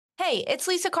Hey, it's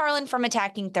Lisa Carlin from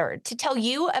Attacking Third to tell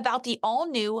you about the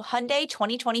all-new Hyundai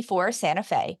 2024 Santa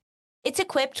Fe. It's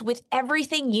equipped with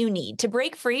everything you need to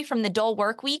break free from the dull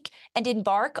work week and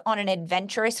embark on an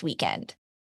adventurous weekend.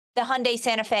 The Hyundai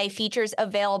Santa Fe features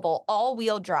available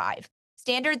all-wheel drive,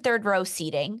 standard third-row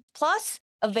seating, plus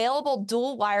available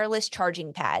dual wireless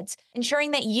charging pads,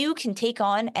 ensuring that you can take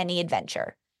on any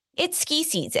adventure. It's ski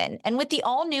season, and with the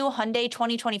all-new Hyundai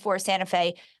 2024 Santa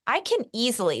Fe, I can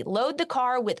easily load the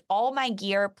car with all my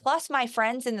gear plus my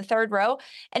friends in the third row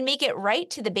and make it right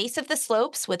to the base of the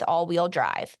slopes with all-wheel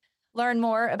drive. Learn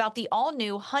more about the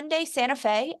all-new Hyundai Santa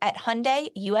Fe at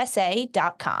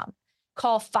HyundaiUSA.com.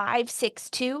 Call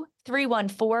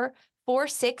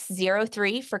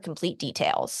 562-314-4603 for complete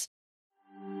details.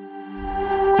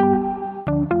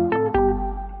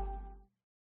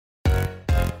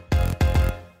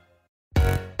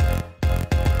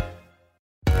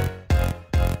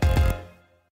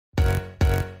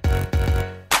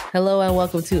 Hello and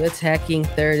welcome to Attacking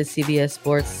Third, a CBS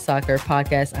Sports Soccer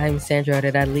podcast. I'm Sandra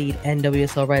and I lead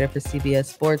NWSL writer for CBS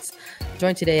Sports.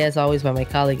 Joined today, as always, by my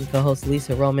colleague and co-host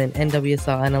Lisa Roman,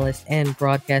 NWSL analyst and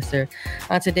broadcaster.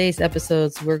 On today's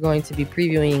episodes, we're going to be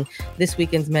previewing this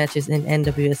weekend's matches in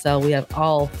NWSL. We have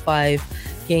all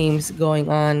 5 games going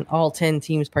on, all 10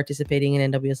 teams participating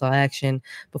in NWSL action.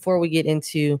 Before we get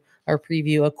into our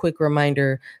preview, a quick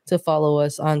reminder to follow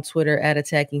us on Twitter at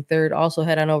Attacking Third. Also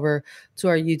head on over to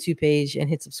our YouTube page and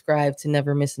hit subscribe to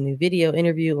never miss a new video,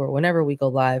 interview, or whenever we go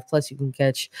live. Plus, you can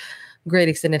catch great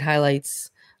extended highlights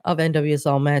of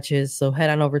NWSL matches. So head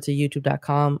on over to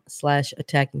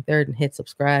youtube.com/Attacking Third and hit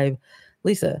subscribe.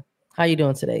 Lisa, how you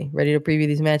doing today? Ready to preview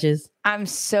these matches? I'm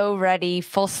so ready.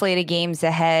 Full slate of games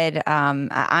ahead.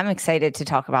 I'm excited to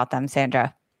talk about them,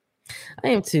 Sandra. I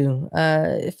am too.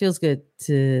 It feels good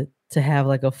to have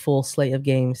like a full slate of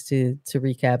games to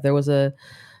recap. There was a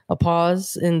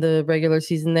pause in the regular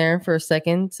season there for a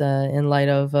second in light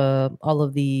of all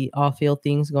of the off-field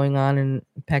things going on and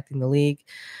impacting the league.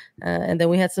 And then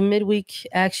we had some midweek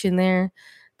action there.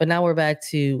 But now we're back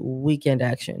to weekend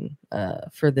action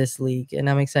for this league. And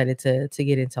I'm excited to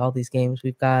get into all these games.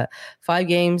 We've got 5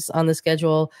 games on the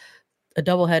schedule. A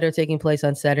doubleheader taking place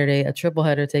on Saturday, a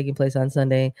tripleheader taking place on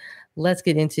Sunday. Let's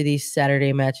get into these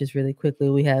Saturday matches really quickly.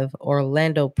 We have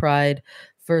Orlando Pride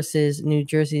versus New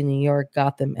Jersey, New York,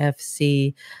 Gotham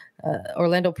FC.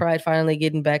 Orlando Pride finally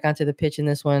getting back onto the pitch in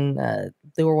this one.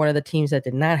 They were one of the teams that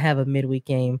did not have a midweek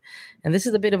game. And this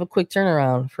is a bit of a quick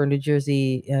turnaround for New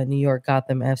Jersey, New York,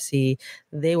 Gotham FC.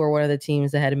 They were one of the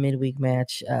teams that had a midweek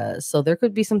match. So there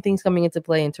could be some things coming into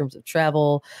play in terms of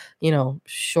travel,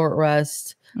 short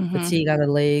rest, fatigue on the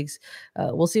legs.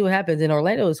 We'll see what happens. And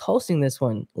Orlando is hosting this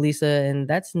one, Lisa, and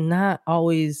that's not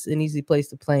always an easy place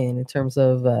to play in terms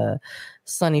of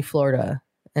sunny Florida.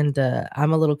 And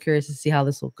I'm a little curious to see how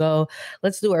this will go.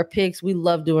 Let's do our picks. We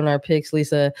love doing our picks,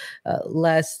 Lisa.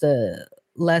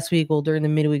 Last week, during the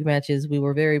midweek matches, we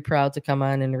were very proud to come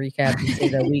on and recap and say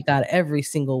that we got every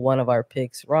single one of our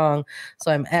picks wrong. So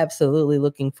I'm absolutely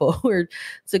looking forward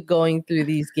to going through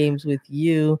these games with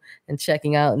you and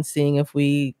checking out and seeing if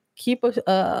we keep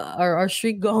our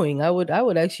streak going. I would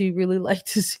actually really like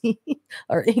to see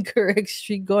our incorrect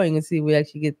streak going and see if we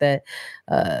actually get that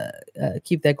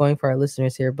keep that going for our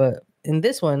listeners here. But in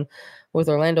this one, with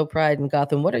Orlando Pride and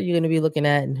Gotham, what are you going to be looking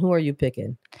at and who are you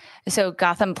picking? So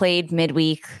Gotham played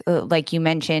midweek, like you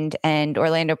mentioned, and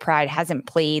Orlando Pride hasn't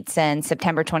played since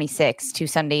September 26th, 2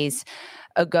 Sundays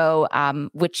ago,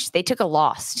 which they took a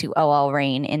loss to OL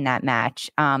Reign in that match.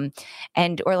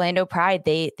 And Orlando Pride,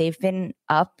 they've been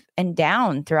up and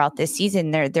down throughout this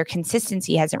season. Their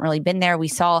consistency hasn't really been there. We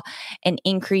saw an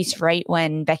increase right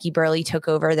when Becky Burleigh took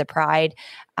over the Pride,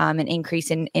 an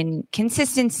increase in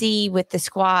consistency with the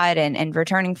squad and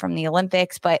returning from the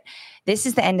Olympics. But this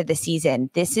is the end of the season.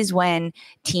 This is when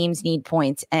teams need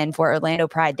points. And for Orlando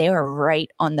Pride, they are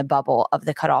right on the bubble of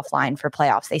the cutoff line for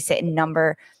playoffs. They sit in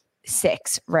number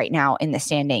 6 right now in the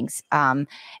standings.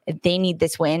 They need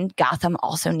this win. Gotham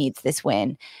also needs this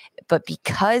win. But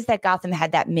because that Gotham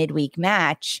had that midweek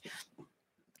match,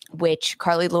 which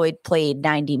Carly Lloyd played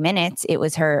 90 minutes, it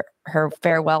was her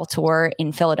farewell tour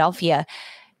in Philadelphia.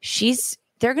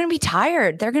 They're going to be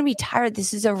tired. They're going to be tired.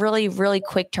 This is a really, really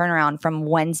quick turnaround from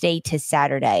Wednesday to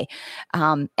Saturday.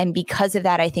 And because of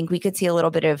that, I think we could see a little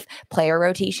bit of player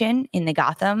rotation in the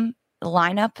Gotham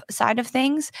lineup side of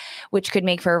things, which could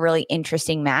make for a really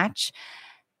interesting match.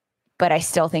 But I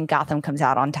still think Gotham comes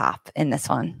out on top in this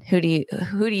one. Who do you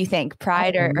think,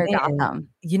 Pride or Gotham?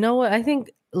 You know what? I think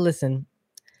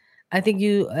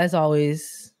you, as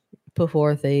always, put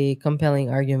forth a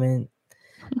compelling argument,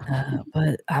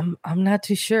 but I'm not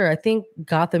too sure. I think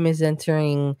Gotham is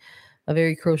entering a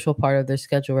very crucial part of their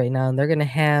schedule right now, and they're going to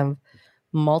have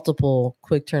multiple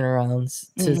quick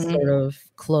turnarounds to sort of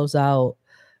close out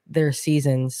their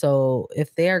season. So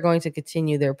if they are going to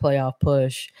continue their playoff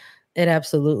push, it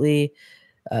absolutely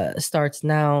starts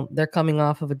now. They're coming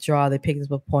off of a draw. They picked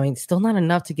up a point. Still not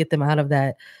enough to get them out of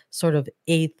that sort of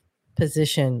 8th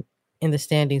position in the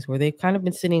standings where they've kind of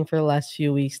been sitting for the last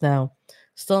few weeks now,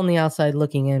 still on the outside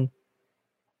looking in.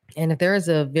 And if there is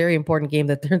a very important game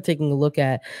that they're taking a look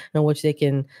at in which they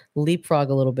can leapfrog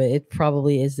a little bit, it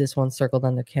probably is this one circled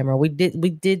on the camera. We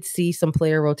did see some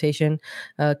player rotation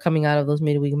coming out of those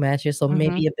midweek matches, so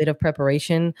maybe a bit of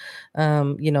preparation.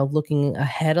 Looking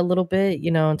ahead a little bit,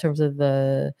 in terms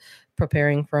of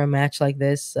preparing for a match like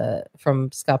this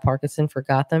from Scott Parkinson for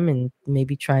Gotham, and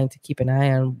maybe trying to keep an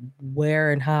eye on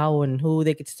where and how and who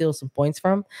they could steal some points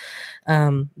from.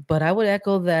 But I would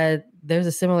echo that there's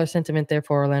a similar sentiment there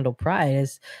for Orlando Pride,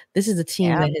 as this is a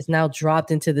team that has now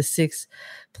dropped into the 6th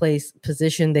place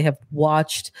position. They have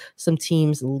watched some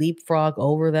teams leapfrog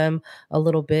over them a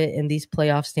little bit in these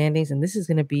playoff standings, and this is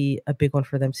going to be a big one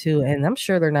for them too. And I'm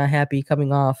sure they're not happy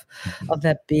coming off of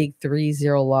that big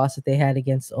 3-0 loss that they had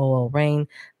against OL Reign.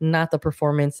 Not the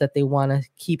performance that they want to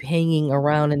keep hanging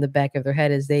around in the back of their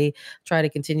head as they try to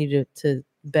continue to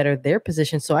better their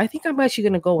position. So I think I'm actually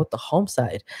going to go with the home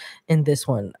side in this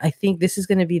one. I think this is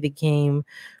going to be the game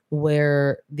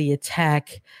where the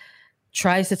attack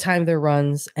tries to time their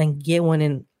runs and get one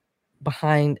in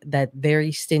behind that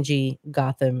very stingy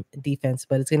Gotham defense.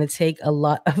 But it's going to take a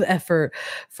lot of effort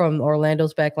from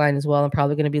Orlando's back line as well. I'm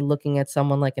probably going to be looking at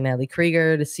someone like an Allie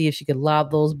Krieger to see if she could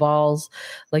lob those balls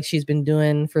like she's been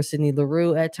doing for Sydney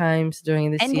Leroux at times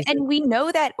during this season. And we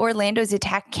know that Orlando's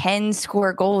attack can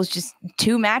score goals. Just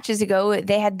 2 matches ago,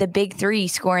 they had the big 3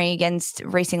 scoring against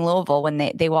Racing Louisville when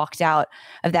they walked out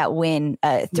of that win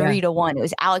 3-1. It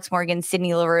was Alex Morgan,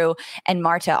 Sydney Leroux, and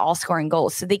Marta all scoring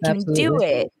goals. So they can do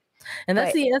it. And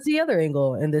that's the other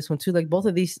angle in this one too. Like both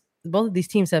of these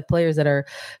teams have players that are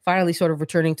finally sort of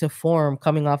returning to form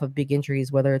coming off of big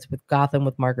injuries, whether it's with Gotham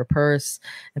with Margaret Purse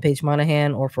and Paige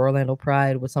Monahan, or for Orlando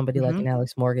Pride with somebody like an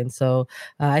Alex Morgan. So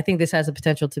I think this has the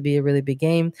potential to be a really big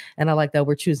game, and I like that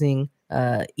we're choosing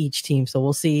each team. So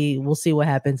we'll see what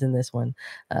happens in this one.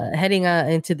 Heading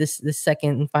into this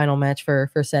second and final match for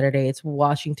Saturday, it's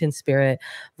Washington Spirit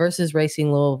versus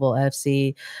Racing Louisville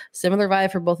FC. Similar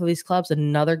vibe for both of these clubs.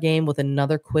 Another game with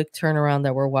another quick turnaround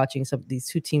that we're watching. Some of these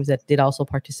 2 teams that did also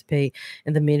participate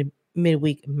in the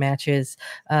midweek matches.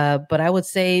 But I would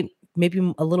say maybe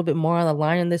a little bit more on the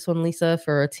line in this one, Lisa,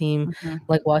 for a team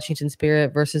like Washington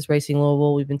Spirit versus Racing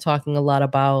Louisville. We've been talking a lot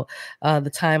about the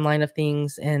timeline of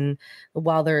things, and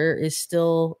while there is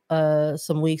still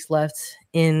some weeks left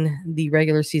in the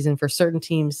regular season for certain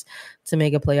teams to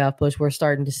make a playoff push, we're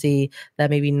starting to see that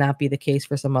maybe not be the case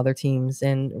for some other teams.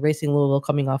 And Racing Louisville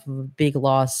coming off of a big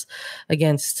loss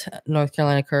against North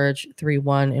Carolina Courage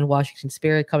 3-1, and Washington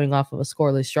Spirit coming off of a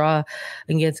scoreless draw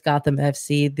against Gotham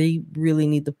FC. They really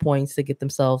need the points to get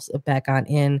themselves back on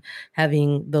in.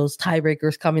 Having those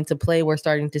tiebreakers come into play, we're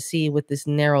starting to see with this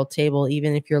narrow table,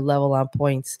 even if you're level on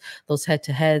points, those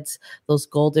head-to-heads, those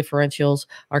goal differentials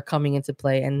are coming into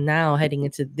play. And now heading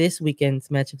into this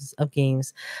weekend's matches of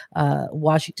games,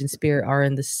 Washington Spirit are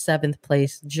in the 7th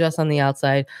place, just on the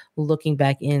outside, looking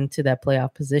back into that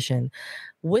playoff position.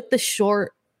 With the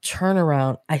short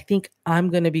turnaround, I think I'm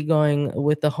going to be going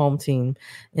with the home team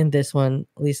in this one,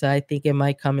 Lisa. I think it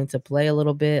might come into play a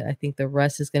little bit. I think the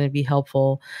rest is going to be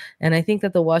helpful. And I think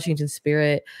that the Washington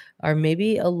Spirit are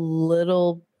maybe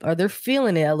they're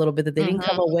feeling it a little bit, that they didn't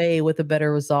come away with a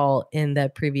better result in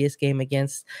that previous game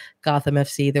against Gotham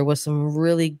FC. There was some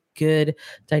really good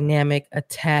dynamic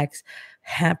attacks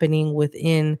happening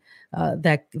within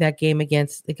that game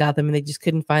against Gotham, and they just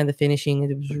couldn't find the finishing.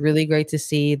 It was really great to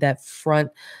see that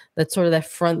front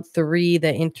 3,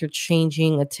 that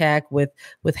interchanging attack with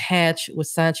Hatch, with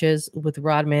Sanchez, with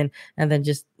Rodman, and then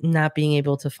just not being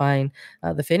able to find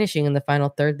the finishing in the final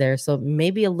third there. So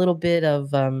maybe a little bit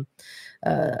of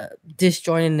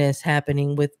disjointedness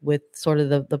happening with sort of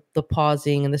the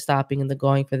pausing and the stopping and the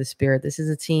going for the Spirit. This is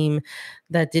a team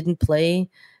that didn't play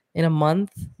in a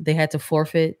month. They had to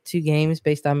forfeit 2 games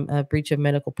based on a breach of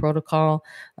medical protocol.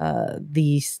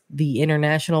 The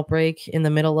international break in the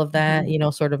middle of that,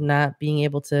 sort of not being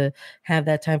able to have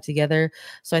that time together.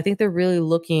 So I think they're really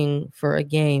looking for a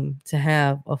game to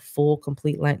have a full,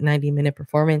 complete 90-minute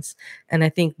performance. And I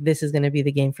think this is going to be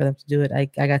the game for them to do it.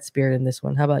 I got Spirit in this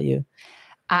one. How about you?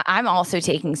 I'm also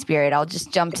taking Spirit. I'll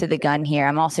just jump to the gun here.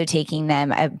 I'm also taking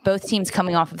them. Both teams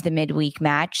coming off of the midweek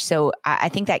match. So I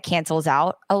think that cancels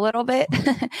out a little bit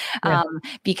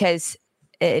because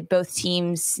both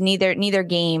teams, neither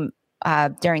game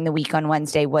during the week on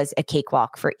Wednesday was a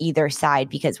cakewalk for either side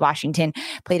because Washington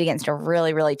played against a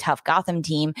really, really tough Gotham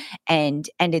team and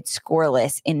ended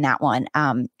scoreless in that one.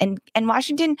 And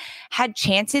Washington had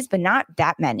chances, but not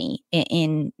that many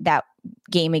in that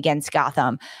game against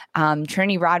Gotham.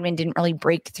 Trinity Rodman didn't really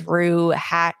break through.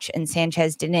 Hatch and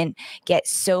Sanchez didn't get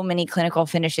so many clinical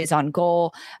finishes on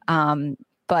goal.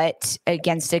 But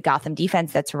against a Gotham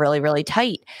defense that's really, really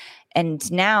tight. And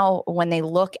now when they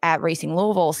look at Racing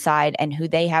Louisville's side and who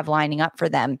they have lining up for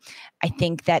them, I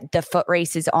think that the foot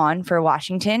race is on for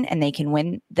Washington and they can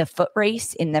win the foot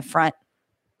race in the front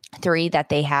three that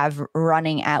they have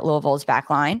running at Louisville's back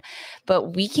line.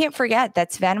 But we can't forget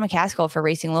that Savannah McCaskill for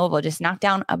Racing Louisville just knocked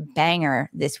down a banger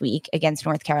this week against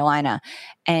North Carolina.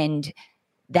 And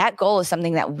that goal is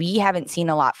something that we haven't seen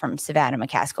a lot from Savannah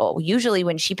McCaskill. Usually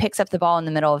when she picks up the ball in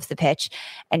the middle of the pitch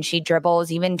and she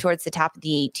dribbles even towards the top of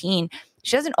the 18,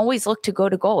 she doesn't always look to go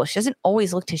to goal. She doesn't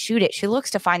always look to shoot it. She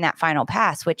looks to find that final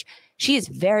pass, which she is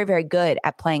very, very good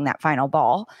at playing that final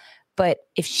ball. But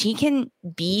if she can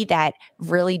be that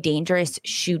really dangerous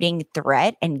shooting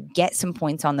threat and get some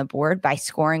points on the board by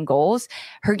scoring goals,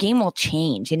 her game will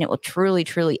change and it will truly,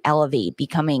 truly elevate,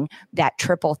 becoming that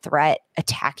triple threat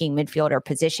attacking midfielder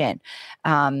position.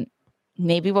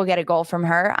 Maybe we'll get a goal from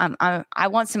her. I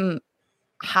want some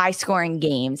high scoring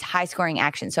games, high scoring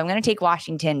action. So I'm going to take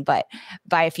Washington, but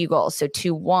by a few goals. So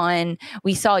 2-1.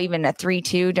 We saw even a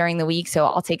 3-2 during the week. So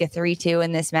I'll take a 3-2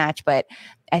 in this match, but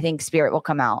I think Spirit will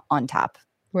come out on top.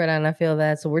 Right on, I feel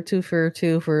that. So we're 2 for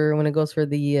 2 for when it goes for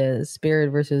the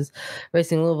Spirit versus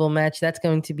Racing Louisville match. That's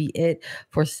going to be it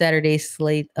for Saturday's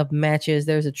slate of matches.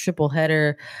 There's a triple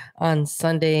header on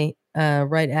Sunday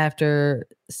right after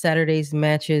Saturday's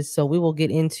matches. So we will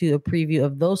get into a preview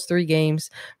of those 3 games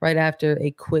right after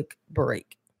a quick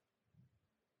break.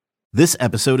 This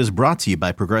episode is brought to you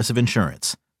by Progressive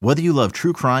Insurance. Whether you love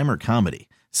true crime or comedy,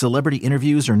 celebrity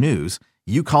interviews or news,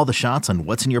 you call the shots on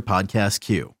what's in your podcast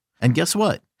queue. And guess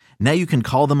what? Now you can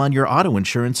call them on your auto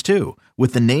insurance too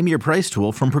with the Name Your Price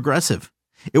tool from Progressive.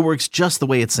 It works just the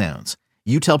way it sounds.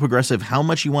 You tell Progressive how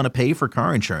much you want to pay for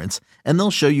car insurance, and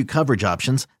they'll show you coverage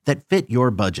options that fit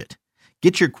your budget.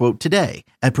 Get your quote today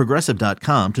at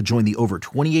Progressive.com to join the over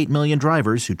 28 million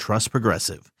drivers who trust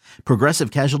Progressive. Progressive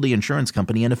Casualty Insurance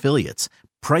Company and Affiliates.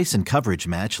 Price and coverage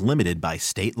match limited by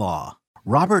state law.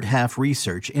 Robert Half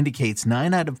research indicates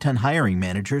 9 out of 10 hiring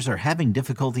managers are having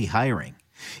difficulty hiring.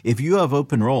 If you have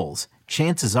open roles,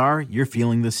 chances are you're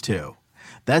feeling this too.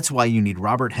 That's why you need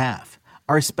Robert Half.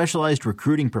 Our specialized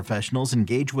recruiting professionals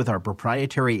engage with our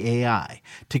proprietary AI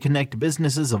to connect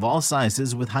businesses of all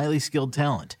sizes with highly skilled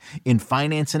talent in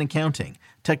finance and accounting,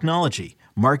 technology,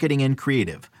 marketing and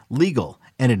creative, legal,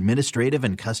 and administrative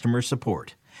and customer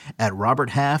support. At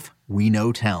Robert Half, we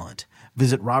know talent.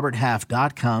 Visit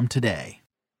roberthalf.com today.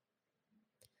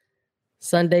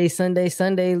 Sunday,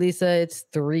 Lisa. It's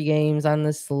 3 games on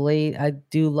the slate. I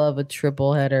do love a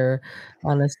triple header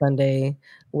on a Sunday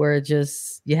where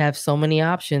just you have so many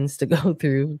options to go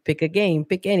through. Pick a game,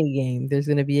 pick any game. There's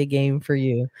going to be a game for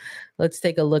you. Let's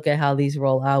take a look at how these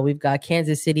roll out. We've got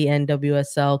Kansas City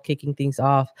NWSL kicking things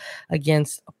off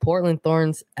against Portland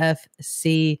Thorns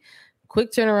FC.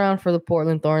 Quick turnaround for the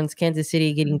Portland Thorns. Kansas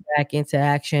City getting back into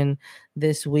action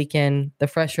this weekend, the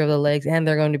fresher of the legs, and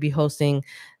they're going to be hosting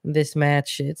this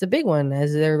match. It's a big one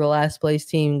as they're the last place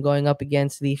team going up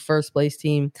against the first place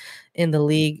team in the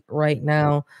league right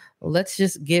now. Let's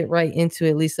just get right into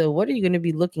it. Lisa, what are you going to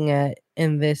be looking at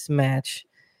in this match,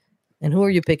 and who are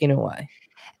you picking and why?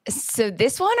 So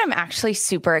this one I'm actually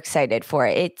super excited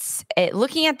for.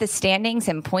 Looking at the standings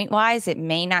and point wise, it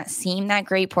may not seem that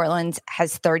great. Portland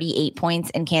has 38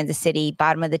 points and Kansas City,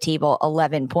 bottom of the table,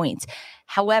 11 points.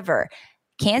 However,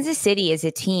 Kansas City is a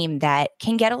team that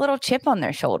can get a little chip on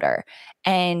their shoulder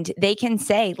and they can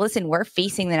say, listen, we're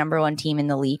facing the number 1 team in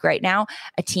the league right now,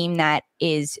 a team that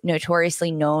is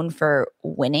notoriously known for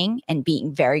winning and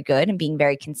being very good and being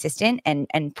very consistent. And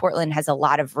Portland has a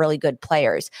lot of really good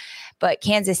players. But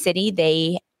Kansas City,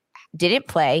 they didn't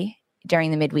play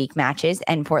during the midweek matches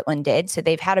and Portland did. So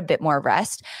they've had a bit more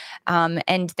rest.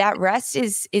 And that rest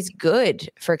is good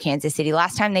for Kansas City.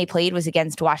 Last time they played was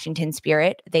against Washington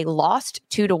Spirit. They lost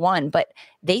 2-1, but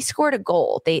they scored a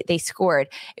goal. They scored.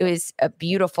 It was a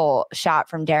beautiful shot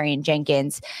from Darian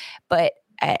Jenkins, but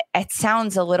it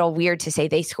sounds a little weird to say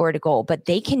they scored a goal, but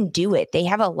they can do it. They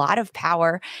have a lot of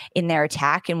power in their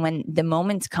attack. And when the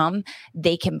moments come,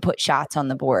 they can put shots on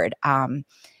the board.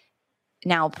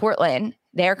 Now, Portland,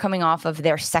 They're coming off of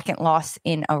their second loss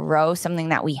in a row, something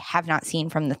that we have not seen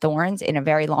from the Thorns in a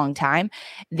very long time.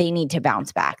 They need to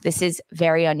bounce back. This is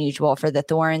very unusual for the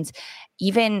Thorns,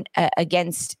 even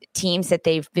against teams that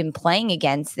they've been playing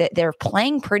against. That they're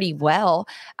playing pretty well.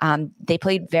 They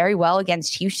played very well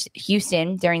against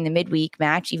Houston during the midweek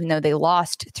match, even though they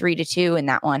lost 3-2 in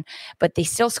that one. But they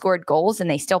still scored goals and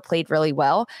they still played really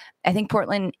well. I think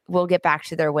Portland will get back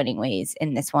to their winning ways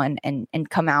in this one and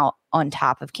come out on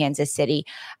top of Kansas City.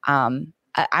 I'm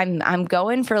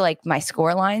going for like my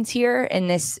score lines here in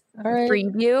this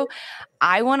preview.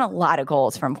 I want a lot of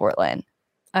goals from Portland.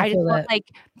 I just want like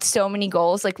so many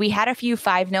goals. Like we had a few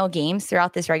 5-0 games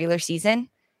throughout this regular season.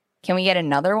 Can we get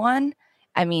another one?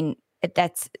 I mean,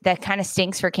 that kind of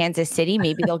stinks for Kansas City.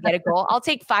 Maybe they'll get a goal. I'll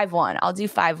take 5-1. I'll do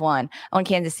 5-1 on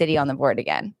Kansas City on the board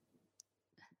again.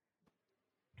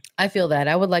 I feel that.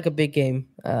 I would like a big game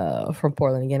from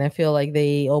Portland again. I feel like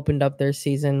they opened up their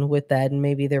season with that, and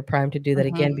maybe they're primed to do that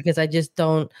again, because I just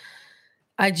don't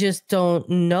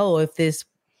know if this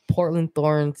Portland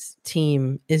Thorns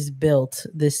team is built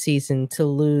this season to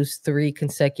lose 3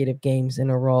 consecutive games in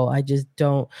a row. I just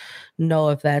don't know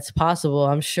if that's possible.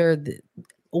 I'm sure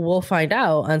we'll find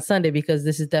out on Sunday, because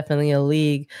this is definitely a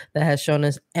league that has shown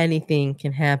us anything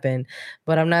can happen.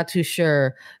 But I'm not too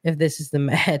sure if this is the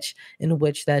match in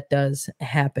which that does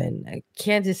happen.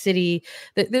 Kansas City,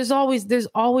 there's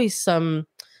always some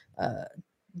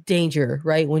danger,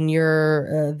 right? When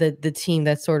you're the team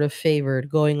that's sort of favored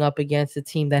going up against a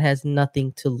team that has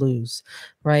nothing to lose,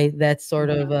 right? That's sort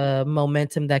of a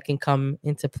momentum that can come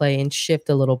into play and shift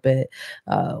a little bit,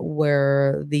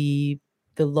 where the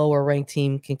lower ranked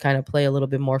team can kind of play a little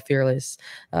bit more fearless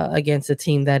against a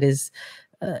team that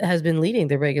has been leading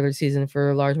the regular season for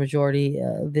a large majority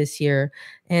this year,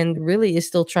 and really is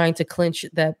still trying to clinch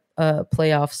that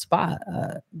playoff spot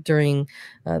during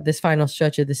this final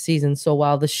stretch of the season. So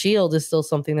while the Shield is still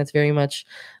something that's very much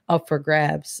up for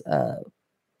grabs,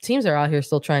 teams are out here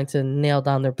still trying to nail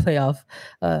down their playoff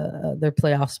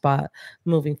spot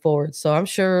moving forward. So I'm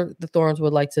sure the Thorns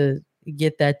would like to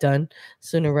get that done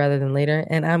sooner rather than later,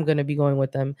 and I'm going to be going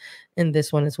with them in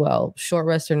this one as well. Short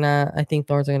rest or not, I think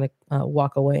Thorns are going to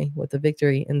walk away with the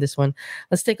victory in this one.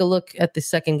 Let's take a look at the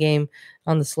second game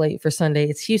on the slate for Sunday.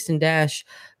 It's Houston Dash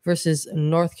versus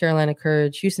North Carolina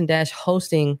Courage. Houston Dash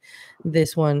hosting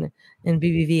this one in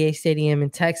BBVA Stadium in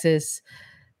Texas.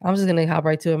 I'm just going to hop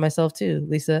right to it myself too,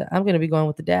 Lisa. I'm going to be going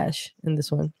with the Dash in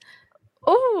this one.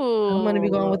 Oh, I'm going to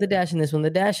be going with the Dash in this one. The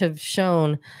Dash have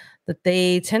shown that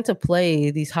they tend to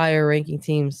play these higher ranking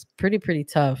teams pretty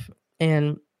tough.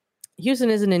 And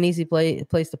Houston isn't an easy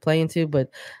place to play into,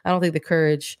 but I don't think the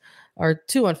Courage are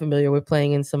too unfamiliar with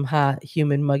playing in some hot,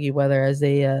 humid, muggy weather, as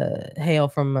they hail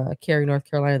from Cary, North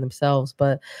Carolina themselves.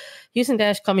 But Houston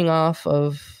Dash coming off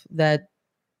of that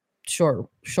short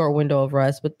window of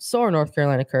rest, but so are North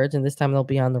Carolina Courage, and this time they'll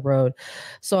be on the road.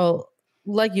 So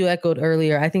like you echoed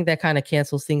earlier, I think that kind of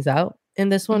cancels things out in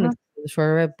this one. Mm-hmm. The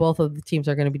shorter rep, both of the teams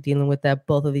are going to be dealing with that.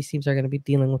 Both of these teams are going to be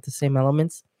dealing with the same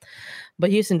elements. But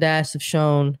Houston Dash have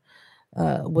shown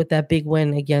with that big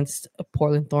win against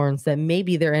Portland Thorns that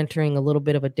maybe they're entering a little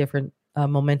bit of a different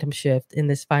momentum shift in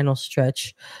this final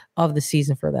stretch of the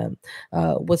season for them.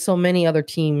 With so many other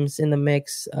teams in the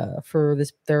mix for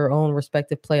their own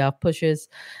respective playoff pushes,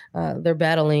 they're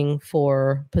battling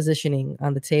for positioning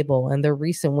on the table, and their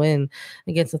recent win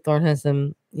against the Thorns has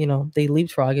them, they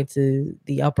leapfrog into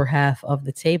the upper half of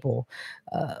the table.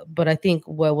 But I think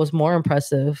what was more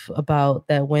impressive about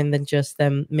that win than just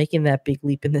them making that big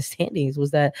leap in the standings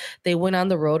was that they went on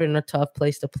the road in a tough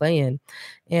place to play in.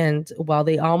 And while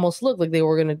they almost looked like they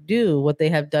were going to do what they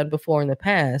have done before in the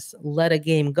past, let a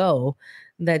game go,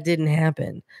 that didn't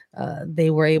happen.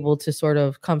 They were able to sort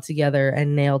of come together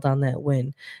and nail down that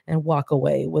win and walk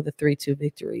away with a 3-2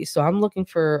 victory. So I'm looking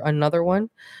for another one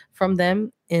from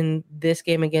them in this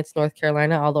game against North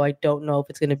Carolina, although I don't know if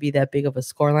it's going to be that big of a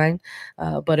scoreline.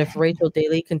 But if Rachel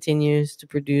Daly continues to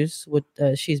produce what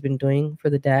she's been doing for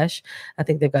the Dash, I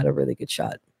think they've got a really good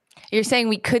shot. You're saying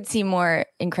we could see more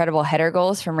incredible header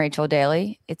goals from Rachel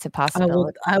Daly? It's a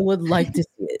possibility. I would like to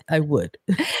see it. I would.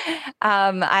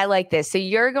 I like this. So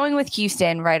you're going with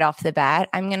Houston right off the bat.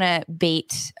 I'm going to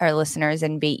bait our listeners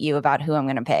and bait you about who I'm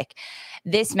going to pick.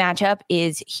 This matchup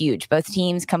is huge. Both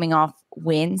teams coming off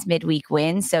midweek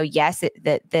wins. So yes,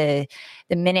 the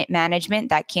minute management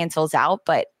that cancels out,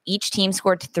 but each team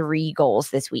scored 3 goals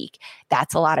this week.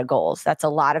 That's a lot of goals. That's a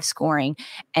lot of scoring.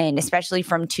 And especially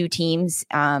from two teams,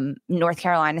 North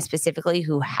Carolina specifically,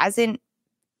 who hasn't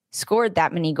scored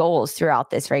that many goals throughout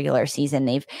this regular season.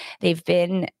 They've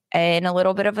been in a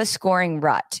little bit of a scoring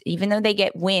rut. Even though they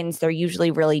get wins, they're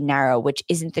usually really narrow, which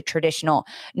isn't the traditional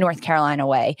North Carolina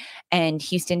way. And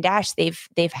Houston Dash,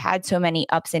 they've had so many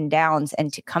ups and downs,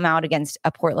 and to come out against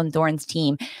a Portland Thorns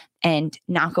team and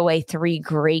knock away 3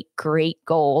 great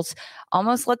goals,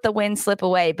 almost let the win slip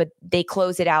away, but they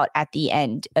close it out at the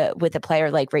end with a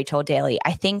player like Rachel Daly.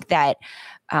 I think that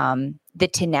the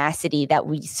tenacity that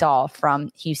we saw from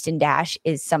Houston Dash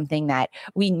is something that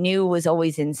we knew was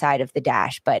always inside of the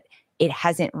Dash, but it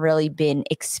hasn't really been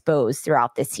exposed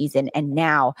throughout this season. And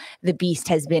now the beast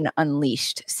has been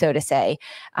unleashed, so to say.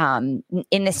 In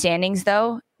the standings,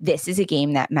 though, this is a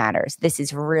game that matters. This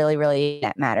is really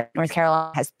that matters. North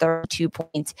Carolina has 32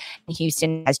 points and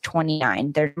Houston has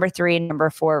 29. They're number 3 and number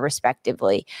 4,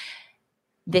 respectively.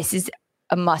 This is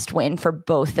a must win for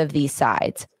both of these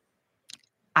sides.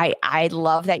 I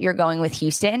love that you're going with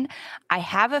Houston. I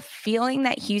have a feeling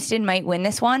that Houston might win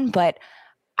this one, but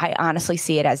I honestly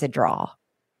see it as a draw.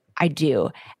 I do.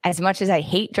 As much as I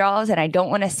hate draws and I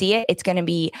don't want to see it, it's going to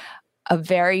be a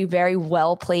very, very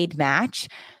well played match.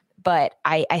 But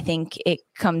I think it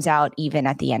comes out even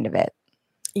at the end of it.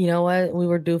 You know what? We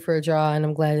were due for a draw, and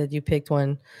I'm glad that you picked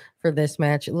one for this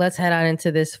match. Let's head on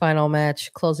into this final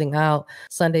match, closing out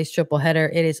Sunday's triple header.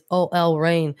 It is OL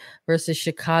Reign versus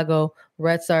Chicago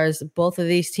Red Stars. Both of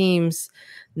these teams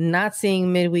not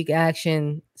seeing midweek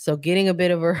action, so getting a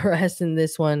bit of a rest in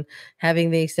this one,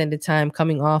 having the extended time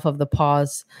coming off of the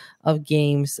pause of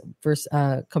games versus,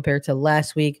 compared to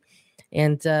last week.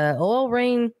 And OL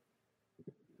Reign,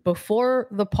 before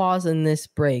the pause in this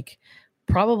break,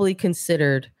 probably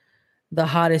considered the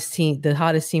hottest team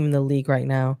in the league right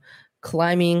now,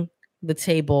 climbing the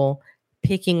table,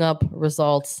 picking up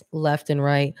results left and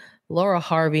right. Laura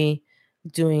Harvey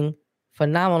doing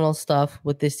phenomenal stuff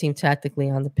with this team tactically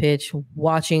on the pitch,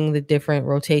 watching the different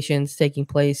rotations taking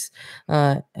place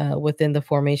within the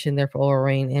formation there for OL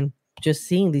Reign, and just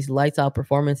seeing these lights out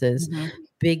performances,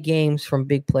 big games from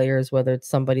big players, whether it's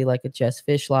somebody like a Jess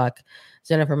Fishlock,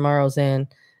 Jennifer Marozan,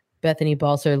 Bethany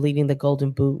Balser leading the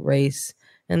Golden Boot race,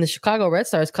 and the Chicago Red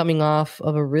Stars coming off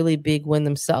of a really big win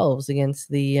themselves against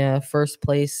the first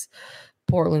place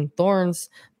Portland Thorns,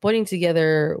 putting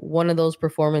together one of those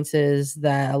performances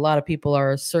that a lot of people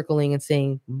are circling and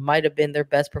saying might have been their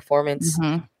best performance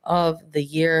of the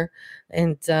year.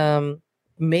 And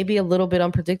maybe a little bit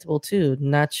unpredictable too.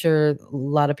 Not sure a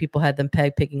lot of people had them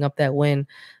pegged picking up that win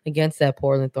against that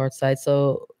Portland Thorns side.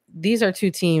 So these are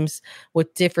two teams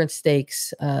with different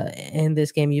stakes in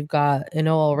this game. You've got an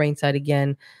OL Reign side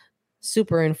again,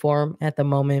 super in form at the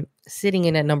moment, sitting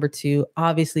in at number 2,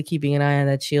 obviously keeping an eye on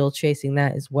that shield, chasing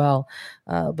that as well.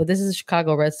 But this is a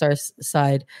Chicago Red Stars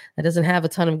side that doesn't have a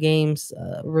ton of games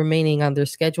remaining on their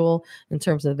schedule in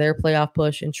terms of their playoff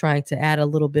push, and trying to add a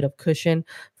little bit of cushion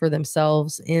for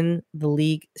themselves in the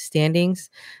league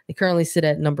standings. They currently sit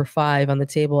at number 5 on the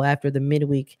table after the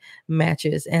midweek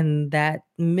matches, and that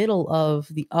middle of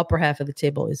the upper half of the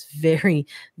table is very,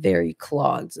 very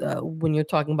clogged. When you're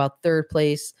talking about 3rd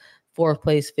place, 4th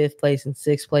place, 5th place, and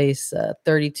 6th place,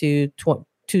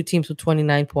 2 teams with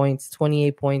 29 points,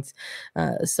 28 points.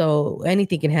 So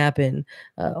anything can happen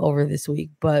over this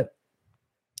week. But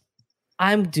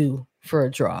I'm due for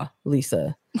a draw,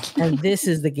 Lisa. And this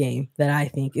is the game that I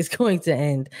think is going to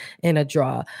end in a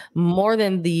draw. More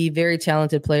than the very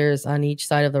talented players on each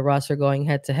side of the roster going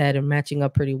head to head and matching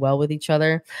up pretty well with each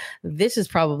other, this is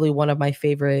probably one of my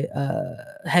favorite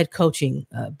head coaching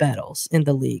battles in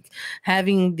the league.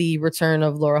 Having the return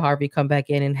of Laura Harvey come back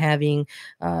in, and having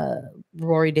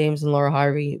Rory Dames and Laura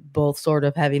Harvey both sort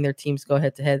of having their teams go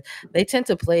head to head, they tend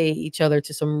to play each other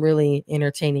to some really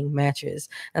entertaining matches.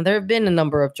 And there have been a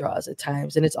number of draws at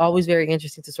times, and it's always very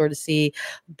interesting to sort of see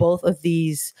both of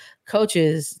these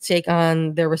coaches take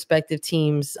on their respective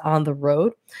teams on the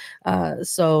road.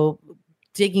 So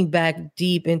digging back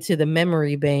deep into the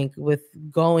memory bank with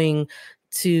going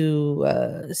to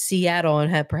Seattle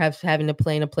and perhaps having to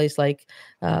play in a place like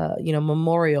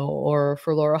Memorial, or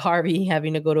for Laura Harvey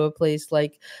having to go to a place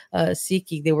like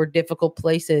SeaKey. They were difficult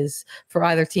places for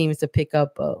either teams to pick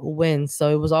up wins.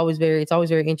 So it's always very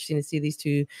interesting to see these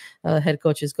two head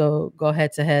coaches go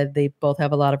head to head. They both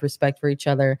have a lot of respect for each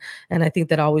other, and I think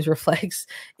that always reflects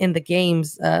in the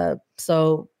games.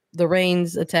 So the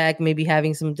Reign's attack maybe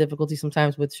having some difficulty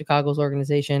sometimes with Chicago's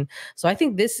organization. So I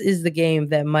think this is the game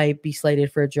that might be slated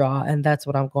for a draw, and that's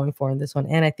what I'm going for in this one.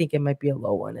 And I think it might be a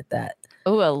low one at that.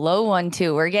 Oh, a low one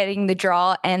too. We're getting the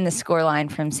draw and the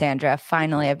scoreline from Sandra.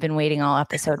 Finally, I've been waiting all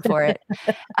episode for it.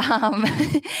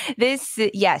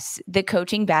 The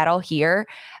coaching battle here.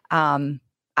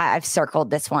 I've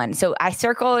circled this one. So I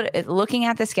circled, looking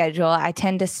at the schedule, I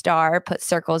tend to put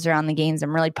circles around the games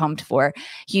I'm really pumped for.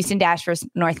 Houston Dash versus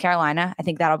North Carolina. I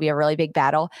think that'll be a really big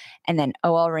battle. And then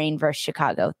OL Reign versus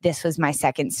Chicago. This was my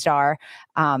second star.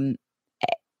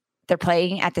 They're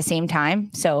playing at the same time,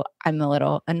 so I'm a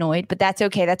little annoyed, but that's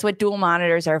okay. That's what dual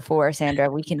monitors are for, Sandra.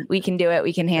 We can do it.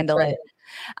 We can handle it.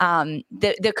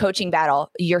 The coaching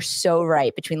battle, you're so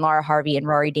right, between Laura Harvey and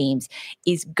Rory Dames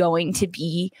is going to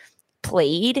be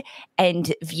played,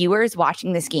 and viewers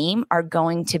watching this game are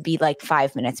going to be like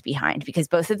 5 minutes behind, because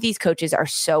both of these coaches are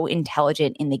so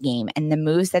intelligent in the game, and the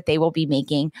moves that they will be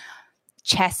making,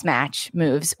 chess match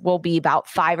moves, will be about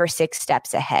 5 or 6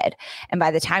 steps ahead. And by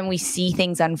the time we see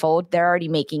things unfold, they're already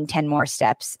making 10 more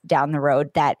steps down the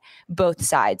road that both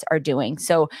sides are doing.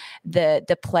 So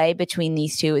the play between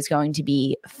these two is going to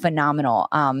be phenomenal.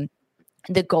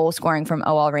 The goal scoring from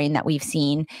OL Reign that we've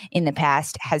seen in the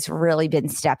past has really been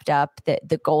stepped up.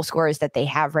 The goal scorers that they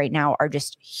have right now are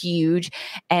just huge.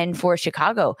 And for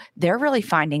Chicago, they're really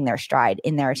finding their stride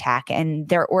in their attack and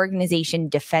their organization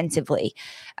defensively.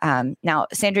 Now,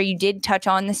 Sandra, you did touch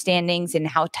on the standings and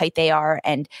how tight they are.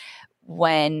 And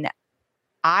when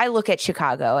I look at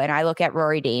Chicago and I look at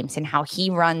Rory Dames and how he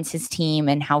runs his team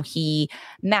and how he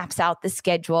maps out the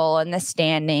schedule and the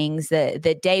standings,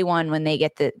 the day one when they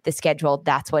get the schedule,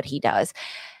 that's what he does.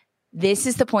 This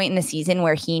is the point in the season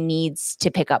where he needs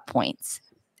to pick up points.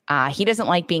 He doesn't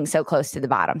like being so close to the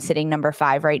bottom, sitting number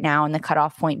 5 right now, and the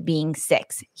cutoff point being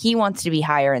 6. He wants to be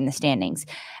higher in the standings,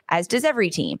 as does every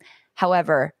team.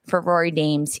 However, for Rory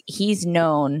Dames, he's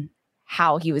known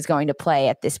how he was going to play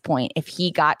at this point. If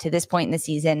he got to this point in the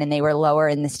season and they were lower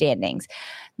in the standings,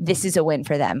 this is a win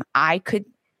for them. I could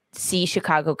see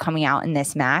Chicago coming out in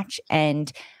this match and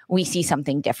we see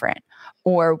something different,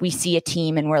 or we see a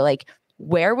team and we're like,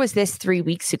 where was this 3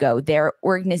 weeks ago? Their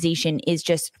organization is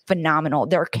just phenomenal.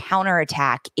 Their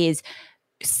counterattack is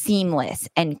seamless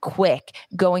and quick,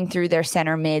 going through their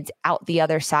center mids, out the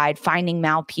other side, finding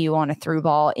Malpew on a through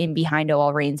ball in behind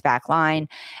OL Reign's back line.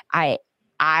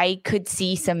 I could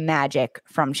see some magic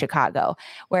from Chicago,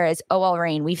 whereas OL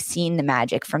Reign, we've seen the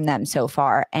magic from them so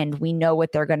far, and we know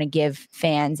what they're going to give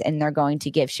fans and they're going to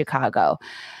give Chicago.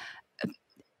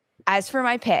 As for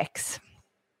my picks,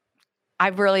 I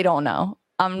really don't know.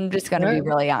 I'm just going to be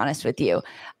really honest with you.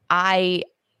 I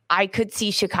could see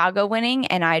Chicago winning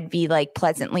and I'd be like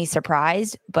pleasantly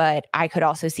surprised, but I could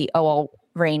also see OL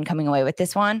Reign coming away with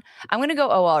this one. I'm going to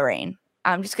go OL Reign.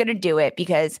 I'm just going to do it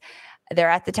because they're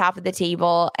at the top of the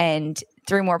table, and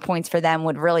 3 more points for them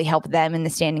would really help them in the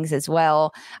standings as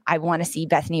well. I want to see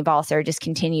Bethany Balser just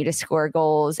continue to score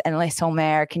goals and Les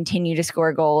Holmer continue to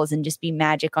score goals and just be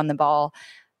magic on the ball.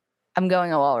 I'm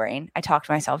going OL Reign. I talked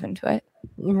myself into it.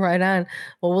 Right on.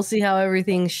 Well, we'll see how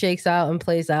everything shakes out and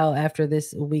plays out after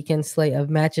this weekend slate of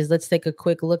matches. Let's take a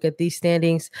quick look at these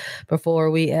standings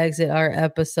before we exit our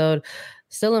episode.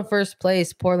 Still in first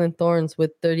place, Portland Thorns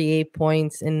with 38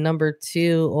 points. In number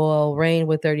 2, OL Reign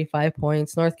with 35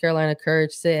 points. North Carolina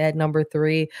Courage sit at number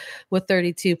 3 with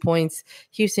 32 points.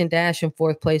 Houston Dash in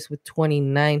 4th place with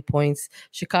 29 points.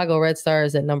 Chicago Red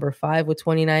Stars at number 5 with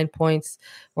 29 points.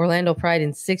 Orlando Pride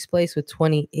in 6th place with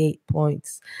 28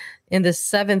 points. In the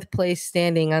 7th place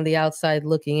standing on the outside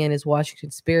looking in is Washington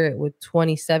Spirit with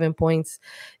 27 points.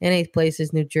 In 8th place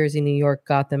is New Jersey, New York,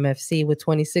 Gotham FC with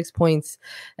 26 points.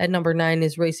 At number 9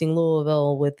 is Racing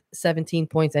Louisville with 17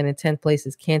 points. And in 10th place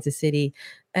is Kansas City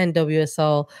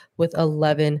NWSL with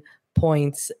 11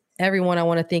 points. Everyone, I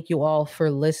want to thank you all for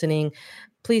listening.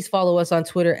 Please follow us on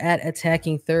Twitter at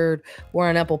Attacking Third. We're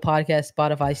on Apple Podcasts,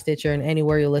 Spotify, Stitcher, and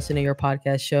anywhere you listen to your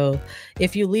podcast show.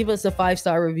 If you leave us a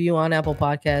 5-star review on Apple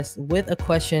Podcasts with a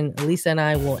question, Lisa and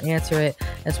I will answer it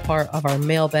as part of our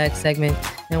mailbag segment.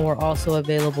 And we're also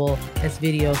available as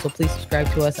video, so please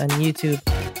subscribe to us on YouTube.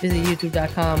 Visit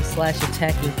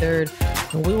youtube.com/Attacking Third.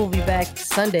 And we will be back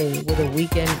Sunday with a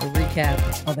weekend recap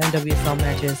of NWSL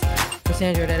matches. For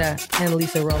Sandra Herrera and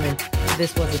Lisa Roman,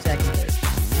 this was Attacking Third.